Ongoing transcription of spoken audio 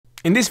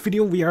In this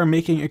video we are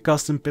making a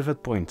custom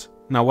pivot point.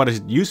 Now what is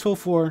it useful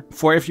for?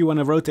 For if you want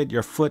to rotate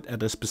your foot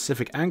at a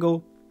specific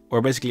angle,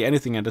 or basically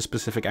anything at a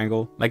specific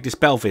angle, like this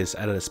pelvis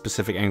at a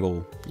specific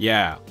angle.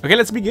 Yeah. Okay,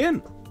 let's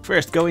begin.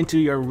 First, go into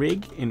your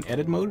rig in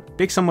edit mode.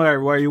 Pick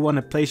somewhere where you want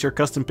to place your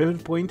custom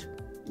pivot point.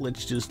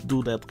 Let's just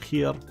do that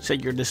here.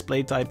 Set your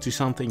display type to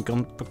something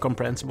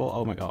comprehensible.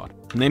 Oh my god.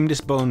 Name this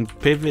bone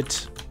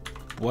pivot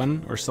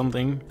 1 or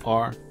something,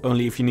 or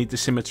only if you need to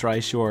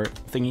symmetrize your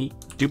thingy.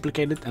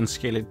 Duplicate it and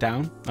scale it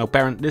down. Now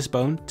parent this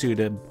bone to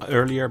the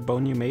earlier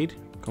bone you made.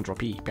 Ctrl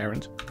P,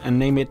 parent. And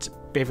name it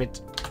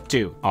pivot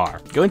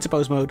 2R. Go into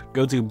pose mode,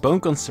 go to bone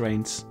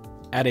constraints,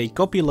 add a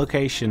copy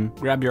location,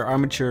 grab your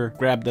armature,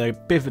 grab the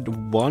pivot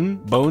 1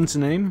 bone's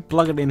name,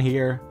 plug it in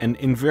here and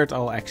invert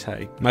all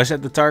axi. Now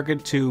set the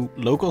target to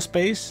local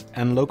space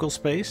and local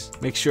space.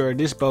 Make sure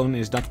this bone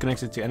is not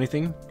connected to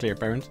anything. Clear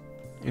parent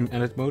in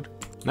edit mode.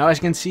 Now as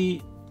you can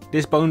see,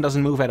 this bone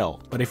doesn't move at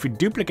all. But if you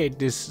duplicate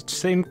this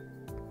same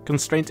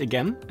constraint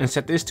again and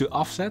set this to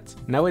offset,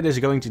 now it is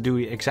going to do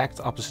the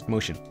exact opposite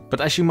motion. But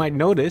as you might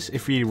notice,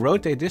 if we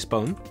rotate this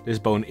bone is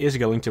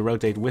going to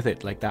rotate with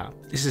it like that.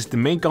 This is the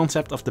main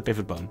concept of the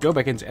pivot bone. Go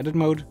back into edit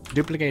mode,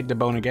 duplicate the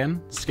bone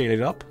again, scale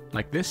it up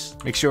like this.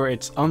 Make sure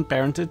it's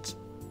unparented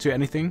to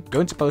anything.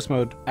 Go into pose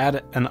mode,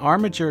 add an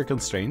armature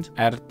constraint,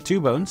 add 2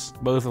 bones.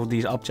 Both of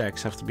these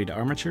objects have to be the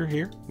armature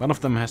here. One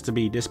of them has to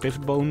be this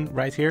pivot bone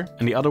right here,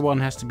 and the other one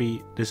has to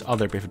be this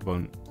other pivot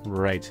bone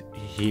right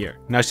here.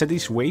 Now set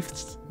these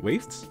waveds?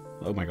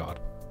 Oh my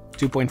god.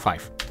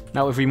 2.5.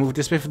 Now if we move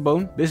this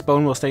bone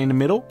will stay in the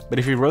middle, but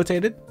if we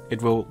rotate it,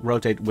 it will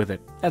rotate with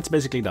it. That's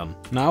basically done.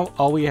 Now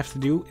all we have to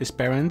do is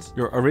parent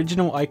your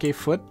original IK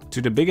foot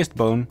to the biggest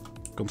bone.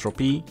 Ctrl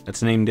P.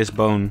 Let's name this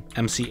bone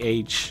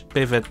MCH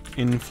pivot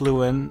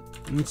influence.R.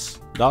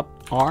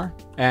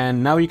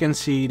 And now you can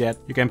see that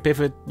you can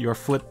pivot your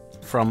foot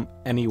from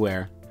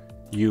anywhere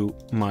you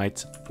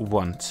might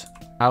want.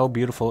 How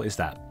beautiful is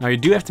that? Now you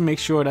do have to make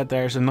sure that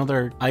there's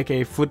another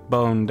IK foot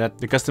bone that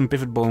the custom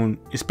pivot bone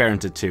is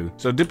parented to.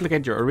 So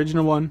duplicate your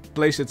original one,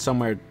 place it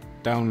somewhere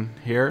down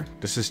here.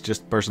 This is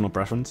just personal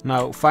preference.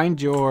 Now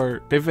find your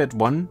pivot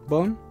 1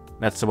 bone.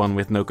 That's the one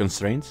with no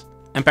constraints.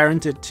 And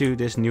parent it to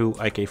this new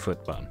IK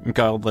foot bone. And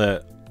call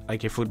the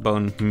IK foot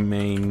bone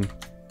main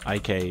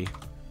IK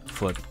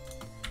foot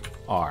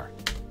R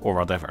or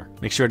whatever.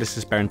 Make sure this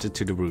is parented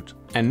to the root.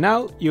 And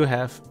now you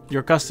have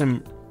your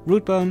custom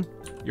root bone,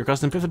 your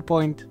custom pivot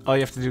point. All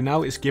you have to do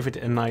now is give it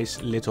a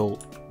nice little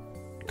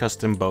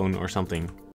custom bone or something.